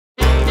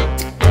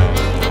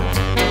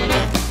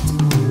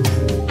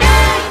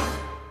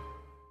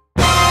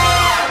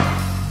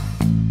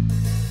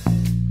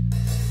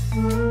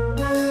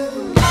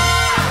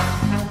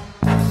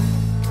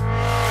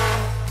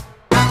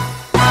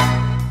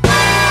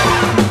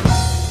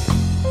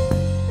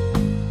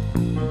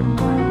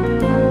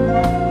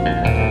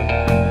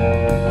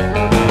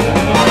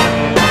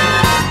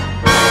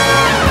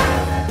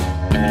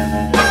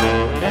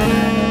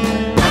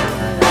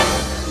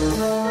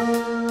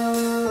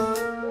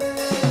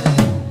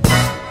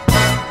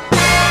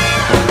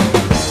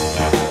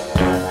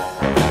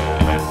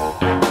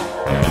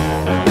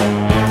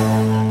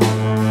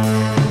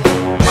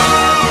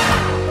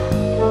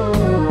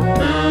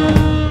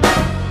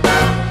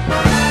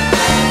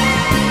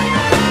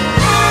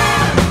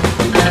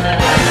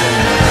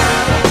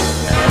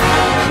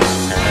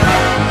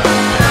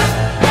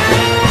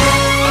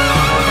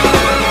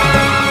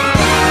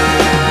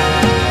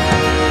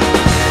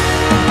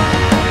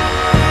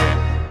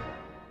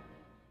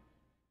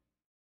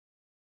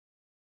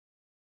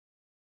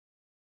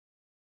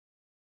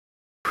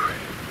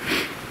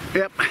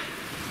Yep,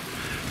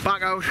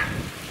 back out.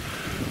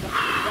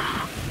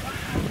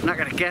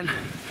 Knackered again.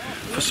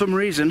 For some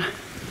reason,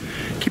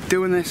 keep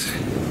doing this.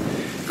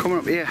 Coming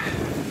up here.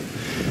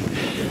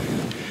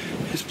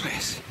 This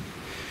place.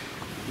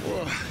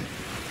 Whoa.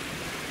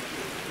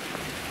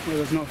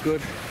 Weather's not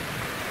good.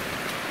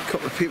 A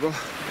couple of people.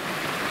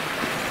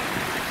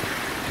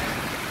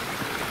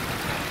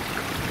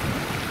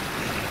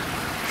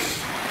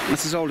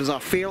 That's as old as I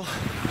feel.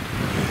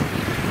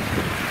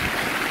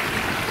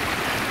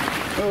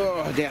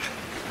 Oh dear.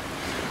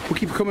 We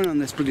keep coming on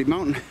this bloody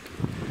mountain.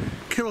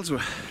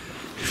 Killsworth.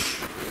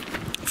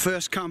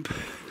 First camp,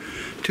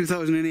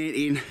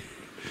 2018.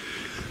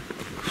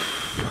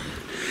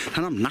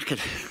 And I'm knackered,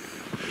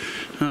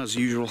 as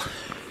usual.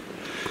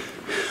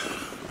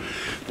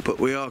 But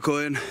we are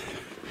going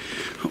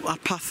up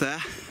that path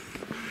there.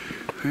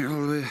 Right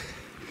all the way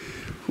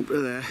up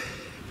to there.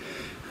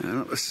 And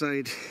up the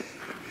side.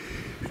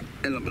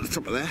 And up at the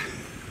top of there.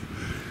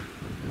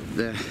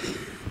 There.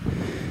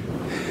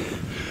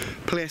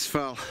 Place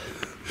fell.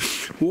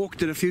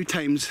 Walked it a few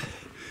times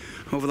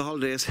over the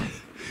holidays.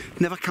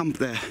 Never camped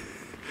there.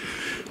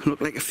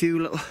 Looked like a few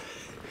little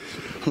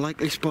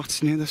likely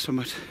spots near the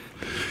summit.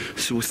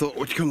 So we thought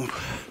we'd come up.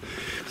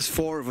 There's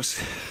 4 of us.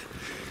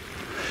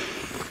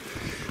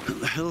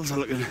 The hills are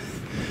looking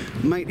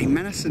mighty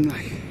menacing,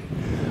 like.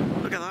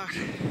 Look at that.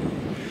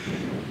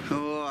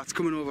 Oh, it's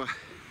coming over.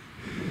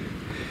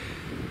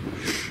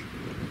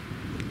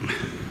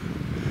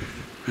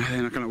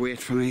 They're not going to wait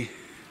for me.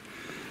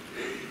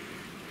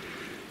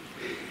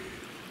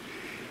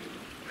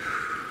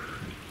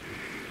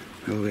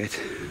 We'll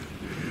wait.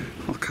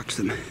 I'll catch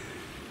them.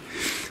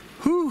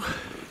 Whew.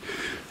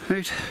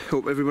 Right.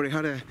 Hope everybody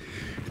had a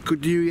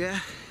good New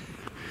Year.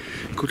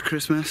 Good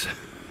Christmas.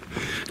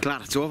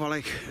 Glad it's over,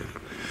 like.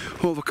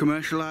 Over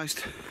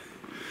commercialised.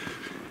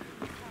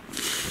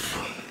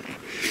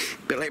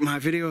 Bit like my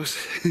videos.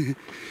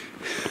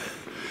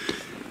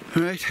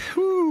 Right.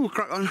 Woo,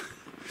 crack on.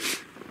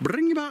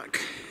 Bring you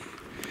back.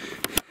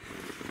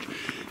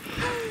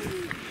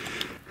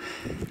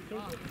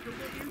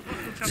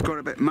 It's got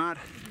a bit mad.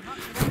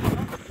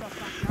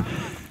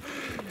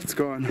 It's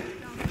gone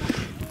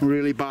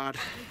really bad.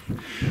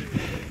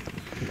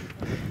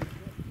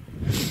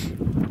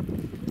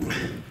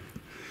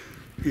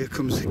 Here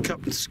comes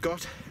Captain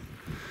Scott.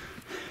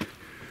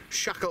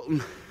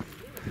 Shackleton.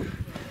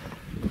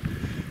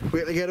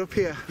 Wait till you get up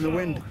here. The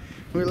wind.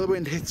 Wait till the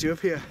wind hits you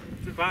up here.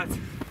 It's bad.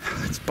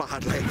 It's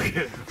bad,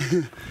 like.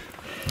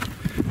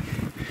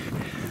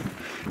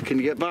 Can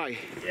you get by?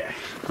 Yeah.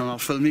 And I'll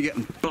film you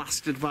getting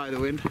blasted by the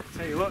wind.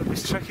 Tell you what,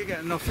 it's tricky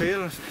getting off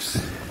here.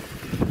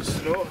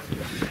 Snow.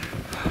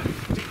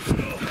 Deep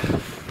snow.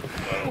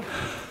 Oh.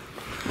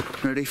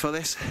 Ready for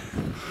this?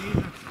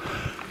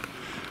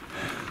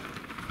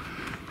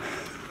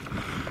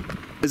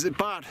 Is it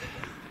bad?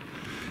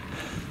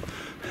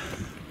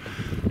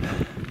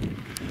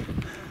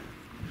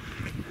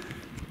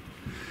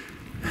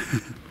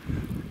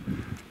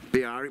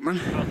 Be alright, man.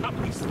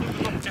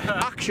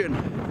 Action!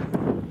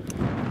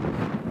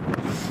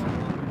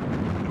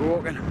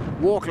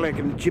 Walk like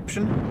an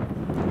Egyptian.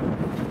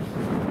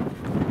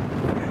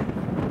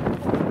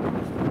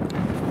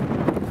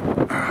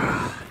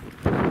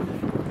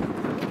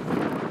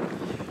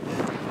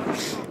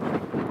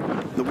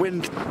 The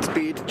wind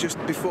speed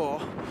just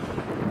before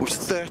was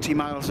 30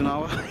 miles an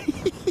hour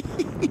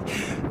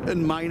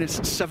and minus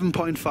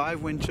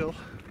 7.5 wind chill.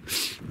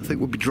 I think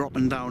we'll be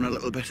dropping down a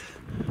little bit.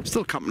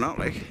 Still camping out,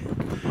 like,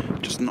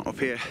 just not up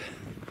here.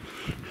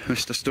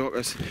 Mr.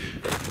 Stoker's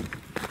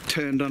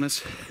turned on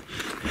us.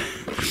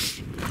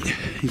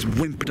 He's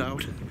wimped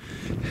out.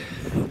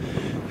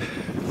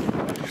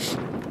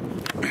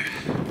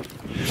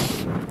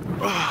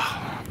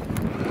 Oh.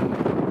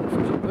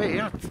 Wait,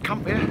 yeah,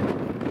 camp here.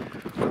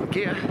 Got the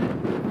gear.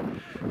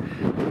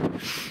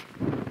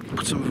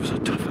 But some of us are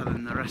tougher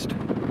than the rest.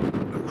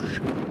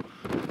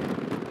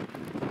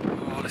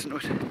 Oh, listen to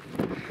it.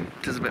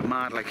 It is a bit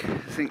mad, like. I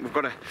think we've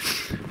got to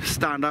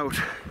stand out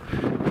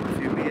a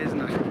few beers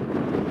and that.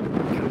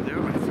 Can't do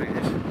it, I think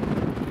it is.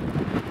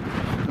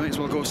 Might as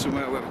well go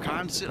somewhere where we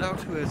can sit out,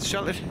 where it's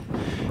sheltered.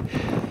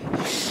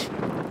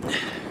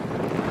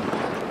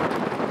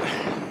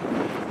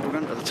 We're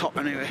going to the top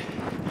anyway.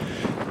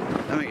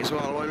 I might as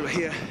well while we're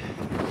here.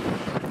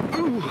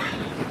 Ooh!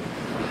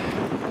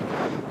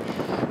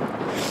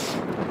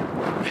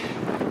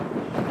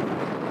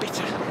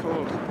 Bitter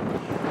cold.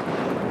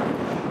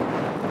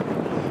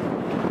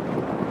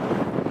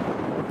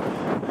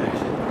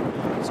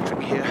 It's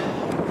tricky here.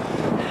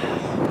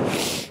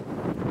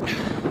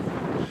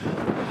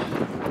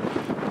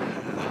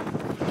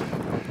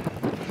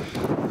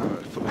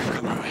 Put my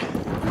camera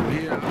over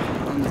here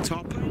on the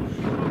top.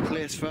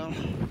 Place fell.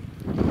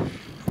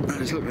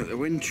 Let's look at the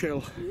wind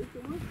chill.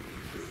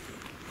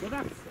 Well,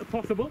 that's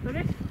possible, isn't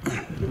it?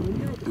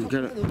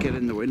 Get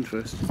in the wind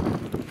first.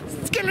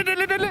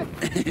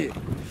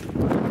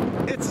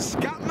 It's a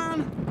scat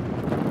man.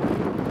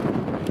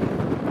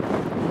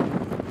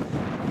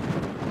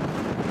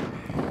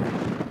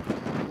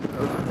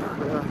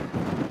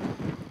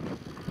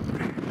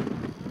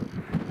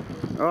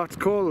 Oh, it's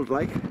cold,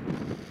 like.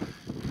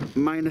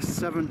 Minus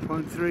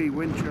 7.3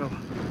 wind chill.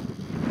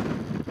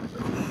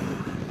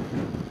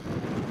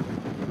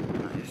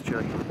 That is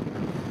chilly.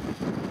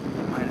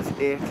 Minus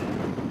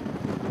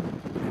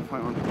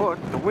 8.1.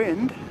 But the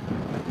wind,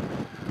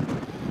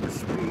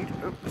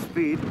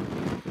 speed,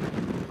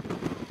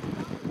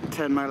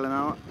 10 mile an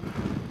hour.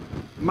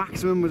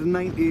 Maximum was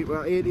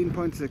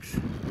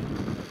 18.6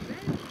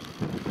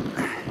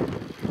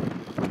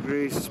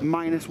 degrees.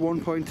 Minus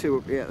 1.2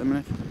 up here at the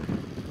minute.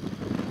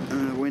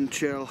 And the wind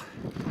chill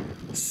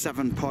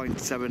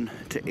 7.7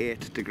 to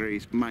 8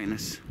 degrees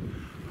minus.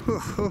 Ho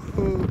ho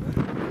ho.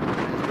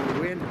 There's the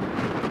wind.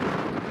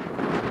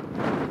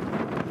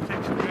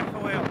 Takes a breath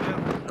away up there.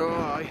 Oh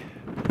aye.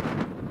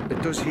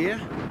 It does here.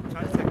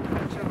 Try to take a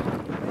picture.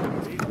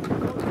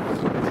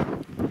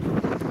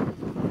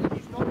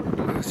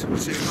 So we'll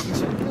see what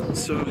happens.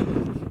 So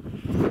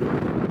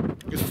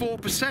it's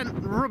 4%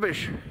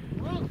 rubbish.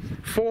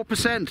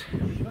 4%.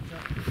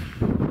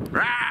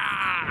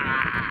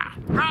 Rah!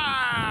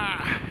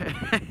 Rah!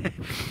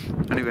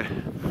 Anyway,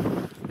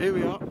 here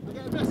we are. I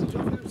get a message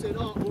off him saying,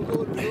 oh, we'll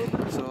go to the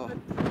road. So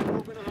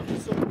We're going to have to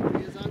sort the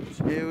beers out.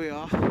 here we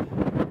are.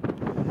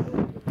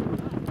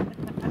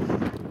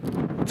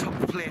 Top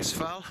place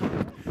fell.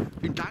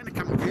 Been dying to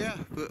camp up here,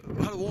 but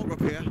I had a walk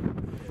up here.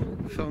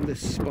 Found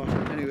this spot.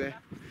 Anyway,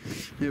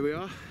 here we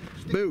are.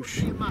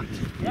 Boosh.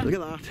 Look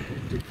at that.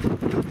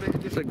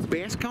 It's like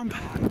base camp.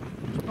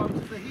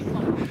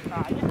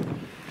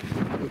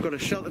 We've got a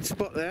sheltered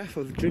spot there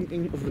for the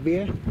drinking of the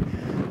beer.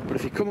 But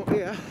if you come up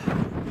here,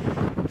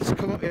 just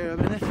come up here a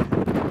minute.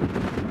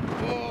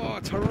 Oh,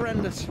 it's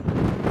horrendous. Oh,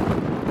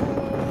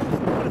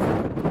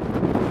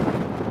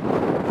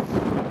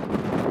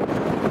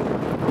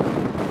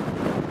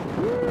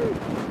 woo.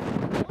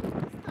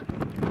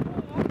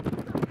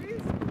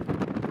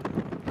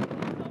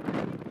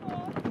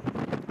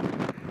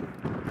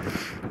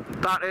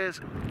 That is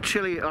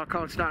chilly. I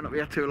can't stand up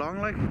here too long,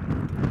 like.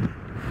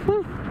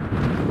 Woo.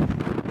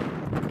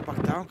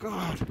 Back down,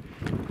 God.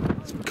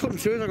 It's cutting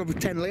through it. I've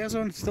got 10 layers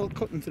on, it's still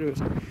cutting through it.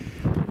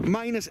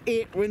 Minus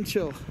 8 wind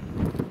chill. Is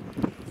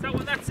that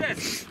what that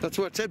says? That's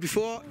what it said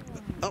before.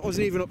 That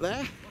wasn't even up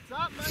there. What's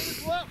that?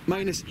 Minus what?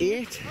 Minus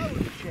 8.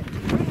 Holy shit.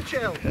 Wind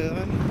chill.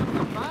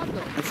 Not bad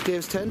though. That's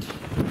Dave's tent.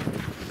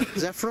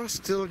 Zephyros,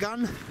 still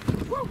gone.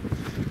 Woo.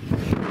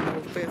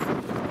 Old faithful.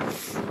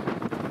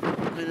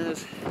 And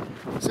there's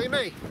See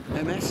me?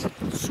 MS.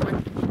 Sweat.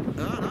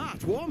 Ah, no,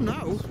 it's warm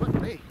now.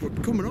 Sweat me.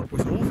 But coming up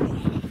was awful.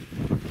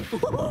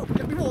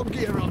 Get me warm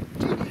gear on.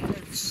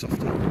 It's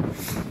softer.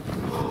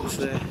 It's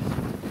there.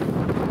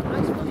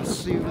 Nice bloody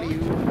Sulu.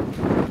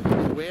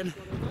 Win.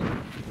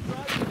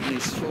 And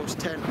his force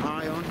tent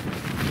eye on.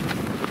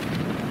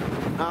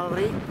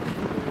 Alri.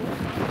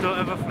 Don't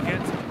ever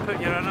forget to put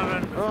your inner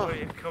in before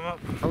you come up.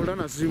 Hold on,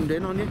 I zoomed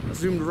in on you. I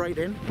zoomed right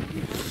in.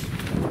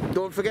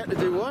 Don't forget to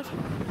do what?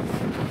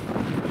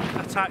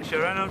 Attach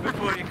your inner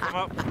before you come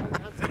up.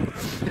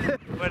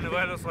 When the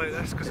weather's like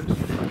this, because it's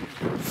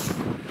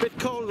Bit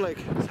cold, like.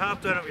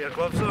 hard doing it with your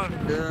gloves on.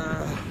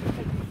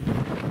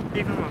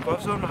 Even with my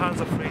gloves on, my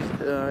hands are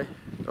freezing.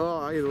 Oh,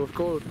 aye, though,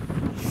 cold.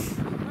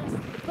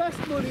 The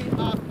best money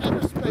I've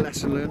ever spent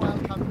Lesson on learned.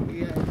 wildcamping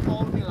gear in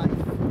all my life.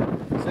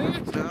 See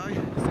it? Aye.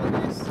 See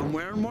this? I'm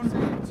wearing one.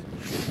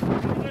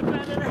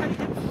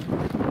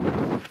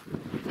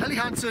 Helly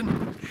Hansen,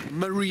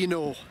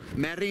 Merino.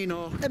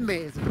 Merino.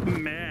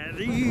 Amazing.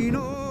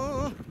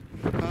 Merino.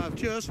 I've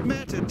just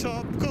met a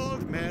top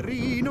called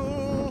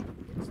Merino.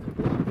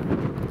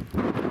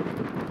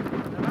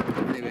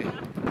 Anyway,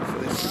 so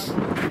this.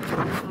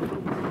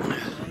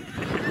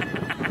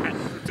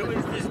 Who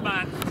is this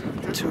man?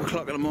 2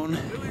 o'clock in the morning.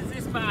 Who is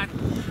this man?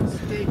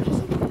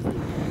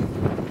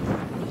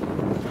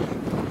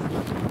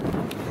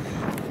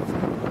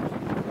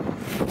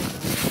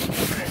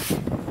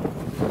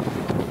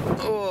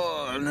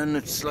 Oh, and then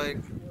it's like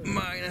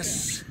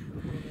minus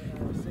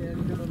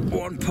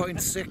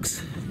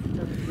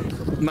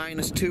 1.6,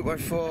 minus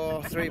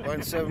 2.4,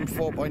 3.7,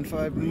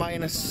 4.5,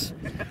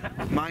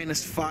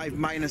 minus 5,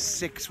 minus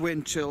 6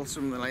 wind chill,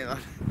 something like that.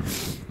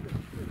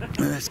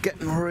 And it's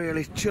getting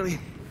really chilly.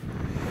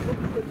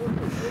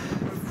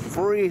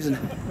 Freezing.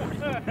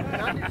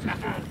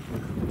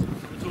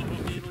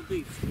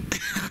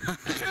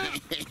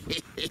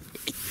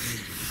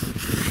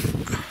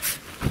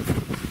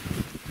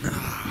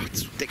 Oh,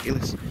 it's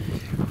ridiculous.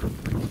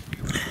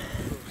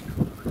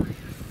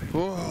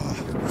 Oh,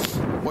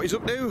 what he's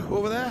up to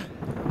over there?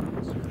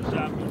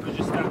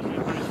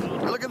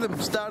 Look at them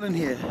standing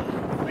here.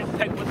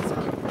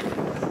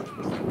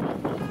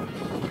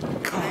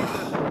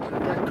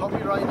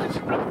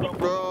 Copyrighted.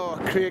 Oh,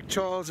 Craig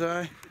Charles,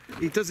 aye.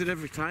 He does it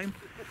every time.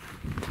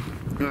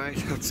 Right,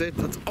 that's it.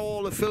 That's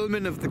all the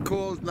filming of the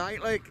cold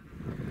night, like.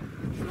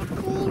 Not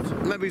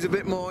cold. Maybe he's a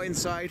bit more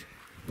inside.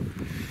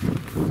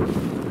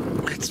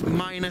 It's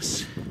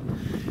minus.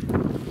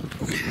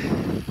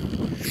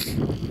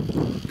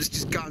 This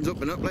just goes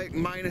up and up, like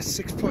minus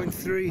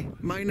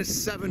 6.3,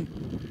 minus 7.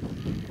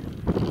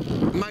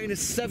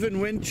 Minus 7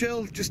 wind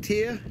chill just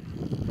here.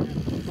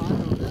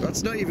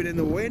 That's not even in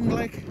the wind,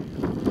 like.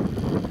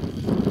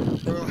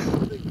 Oh.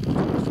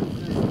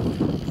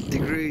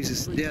 Degrees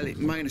is nearly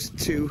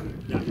 -2.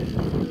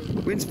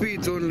 Wind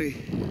speed's only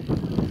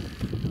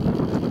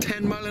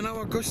 10 mile an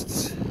hour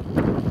gusts.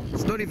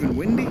 It's not even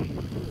windy.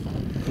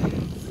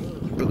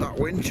 But that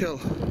wind chill,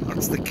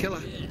 that's the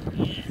killer.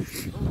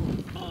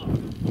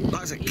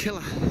 That's a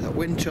killer, that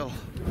wind chill.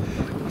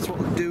 That's what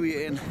will do you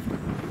in.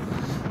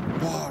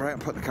 Oh, right, I'll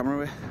put the camera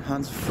away.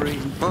 Hands are free.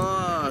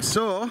 Oh,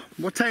 so,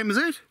 what time is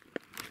it?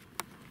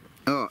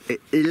 Oh,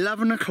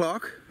 11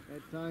 o'clock.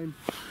 Bedtime.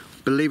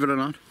 Believe it or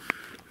not.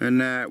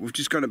 And we've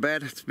just gone to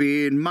bed. It's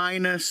been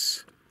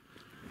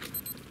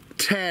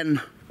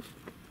 -10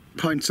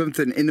 point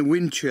something in the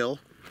wind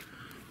chill.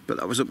 But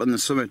that was up on the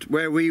summit.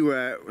 Where we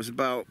were, it was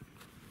about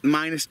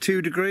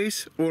 -2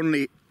 degrees.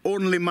 Only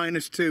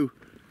 -2.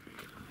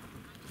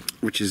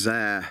 Which is,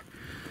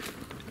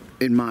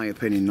 in my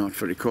opinion, not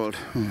very cold.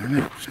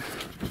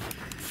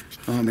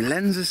 Oh, my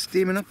lens is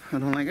steaming up. I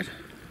don't like it.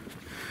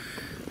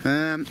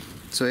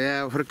 So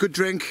yeah, we've had a good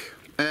drink.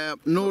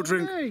 No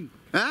drink. Hey.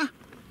 Huh?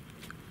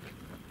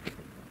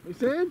 You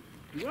saying?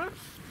 What?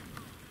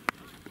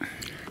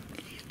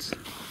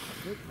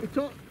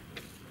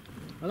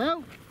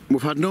 Hello?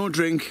 We've had no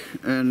drink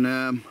and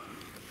oh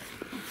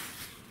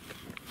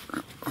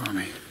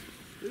me.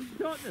 Who you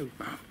talking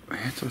to?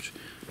 Hair touch.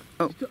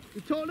 Oh.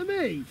 You talking to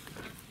me?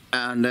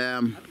 And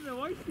I don't know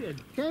what you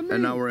did.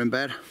 and now we're in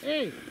bed.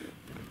 Hey.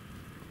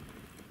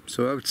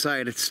 So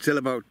outside it's still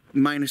about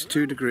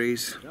 -2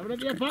 degrees.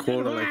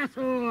 Colder, like.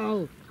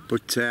 Asshole.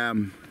 But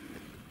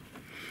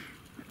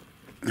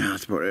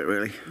that's about it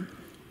really.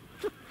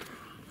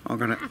 I'm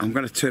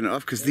gonna turn it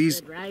off because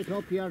these. Right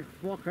up your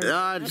fucking.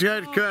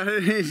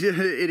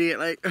 Idiot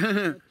like.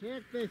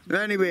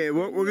 Anyway,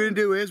 what we're gonna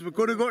do is we're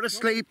gonna go to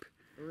sleep,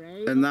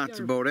 and that's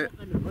about it.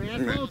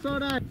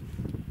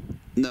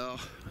 No.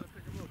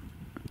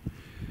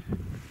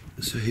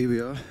 So here we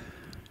are.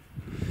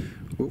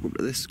 Woke up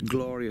to this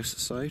glorious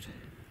sight.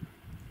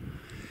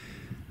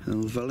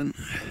 Helvellyn.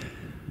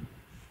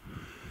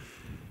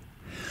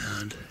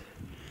 And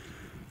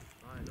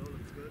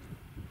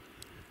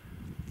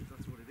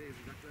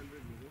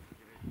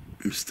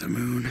Mr.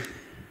 Moon.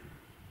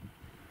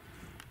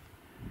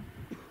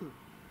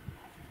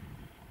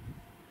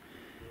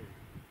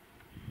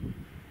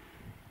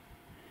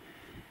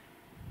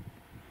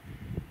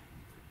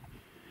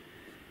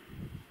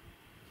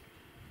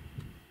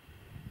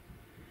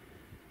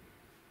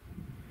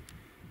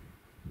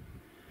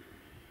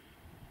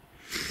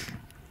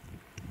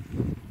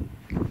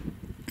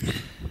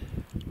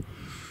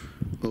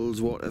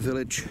 Water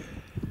Village.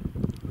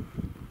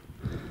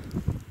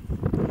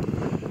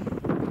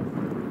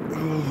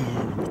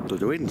 Oh,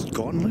 the wind's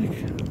gone,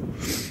 like.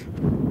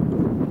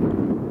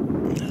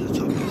 The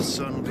top of the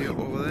sun will be up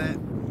over there.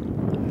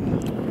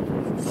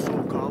 It's so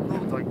cold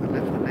though, like we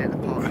lived in the later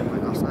part of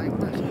like last night,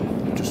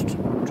 just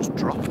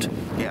dropped.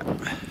 Yeah.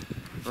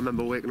 I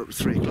remember waking up at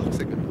 3 o'clock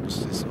thinking,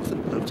 there's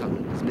nothing, no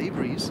time, there's no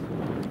breeze.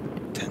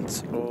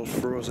 Tents all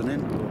frozen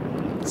in,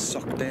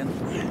 sucked in.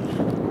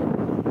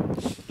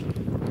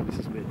 This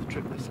has made the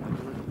trip this time,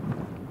 hasn't it?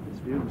 This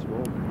view is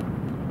warm.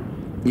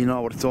 You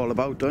know what it's all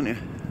about, don't you?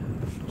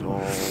 It's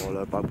all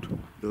about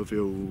the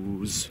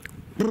views.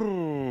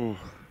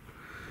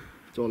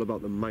 It's all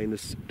about the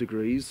minus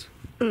degrees.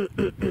 This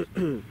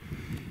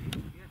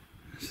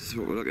is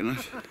what we're looking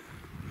at.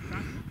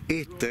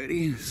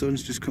 8:30, the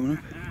sun's just coming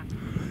up.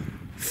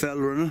 Fell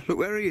runner. Look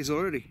where he is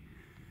already.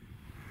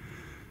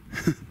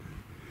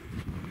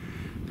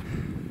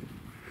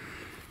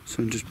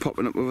 Sun just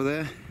popping up over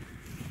there.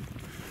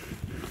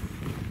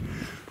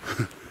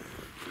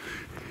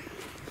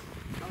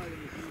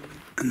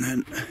 And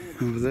then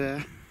over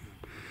there,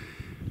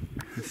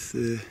 it's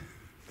the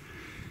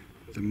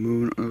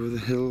moon over the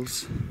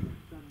hills.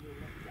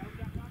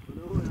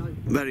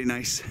 Very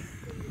nice.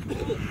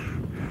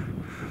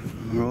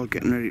 We're all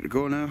getting ready to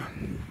go now.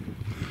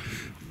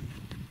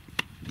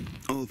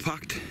 All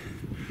packed,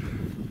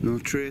 no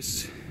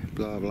trace,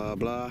 blah blah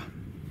blah,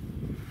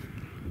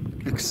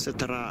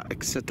 etc.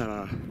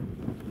 etc.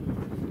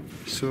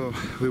 So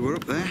we were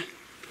up there,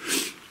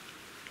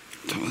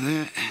 top of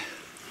there.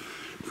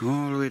 Go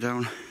all the way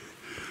down.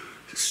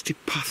 It's a steep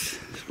path.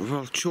 We're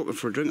all choking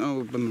for a drink.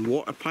 Oh, my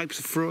water pipes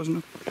are frozen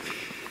up.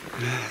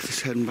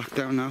 Just heading back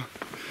down now.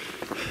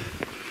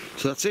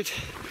 So that's it.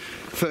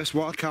 First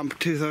wild camp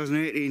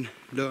 2018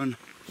 done.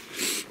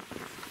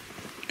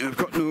 I've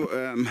got no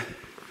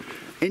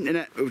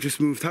internet. We've just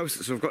moved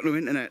houses, so I've got no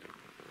internet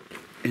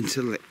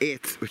until the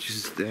 8th, which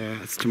is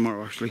it's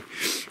tomorrow actually,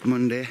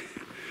 Monday.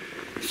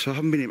 So I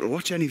haven't been able to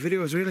watch any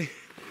videos really.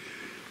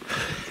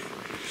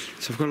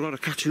 So I've got a lot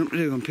of catching up to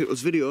do on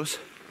people's videos.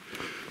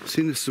 I've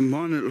seen there's some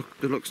one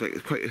that looks like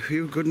there's quite a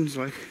few good ones,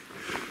 like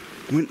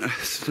winter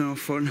snow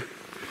fun.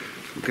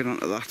 We'll get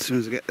onto that as soon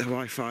as I get the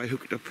Wi-Fi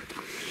hooked up.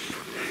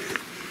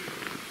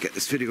 Get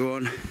this video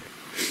on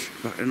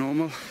back to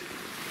normal.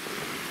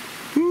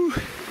 Woo.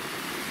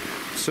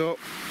 So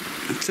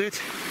that's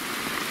it.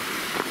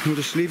 I'll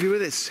just leave you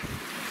with this.